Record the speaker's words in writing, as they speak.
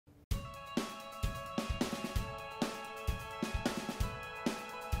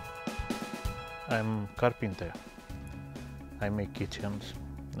I'm carpenter. I make kitchens.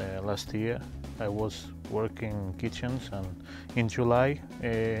 Last year I was working in kitchens, and in July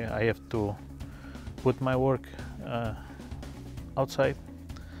I have to put my work outside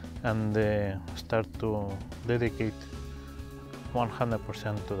and start to dedicate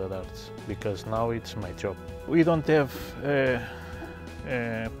 100% to the darts, because now it's my job. We don't have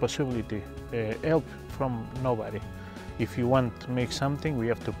possibility, help from nobody. If you want to make something, we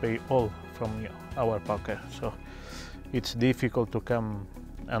have to pay all from our pocket. So it's difficult to come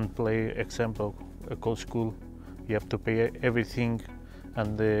and play, example, a cold school. You have to pay everything,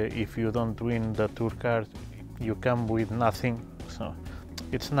 and if you don't win the tour card, you come with nothing. So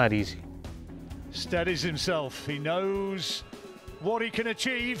it's not easy. Steadies himself. He knows what he can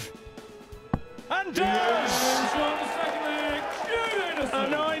achieve, and does! A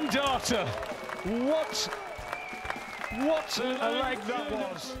 9-darter. What a leg that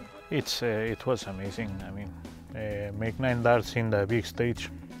was! It was amazing. I mean, make 9 darts in the big stage,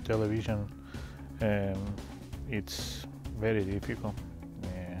 television. It's very difficult.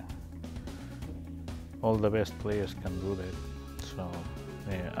 All the best players can do that. So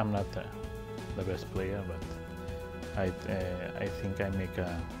I'm not the best player, but I think I make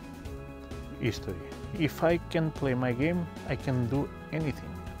a history. If I can play my game, I can do anything.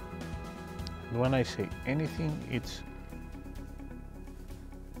 When I say anything, it's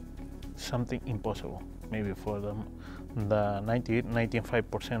something impossible, maybe for the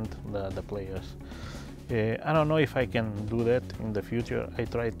 95% the players. I don't know if I can do that in the future. I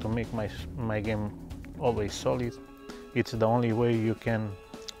try to make my game always solid. It's the only way you can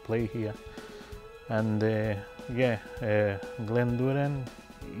play here. And Glenn Duran,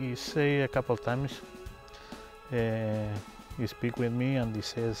 he say a couple times, he speak with me and he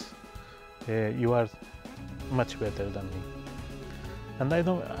says, you are much better than me. And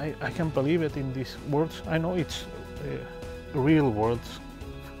I can't believe it in these words. I know it's real words,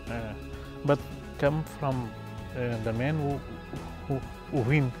 but come from the man who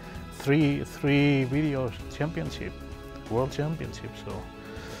win three video championship, world championship. So,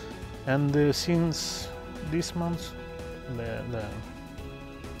 and since this month,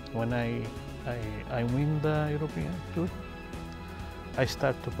 when I win the European tour, I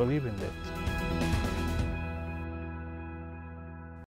start to believe in that.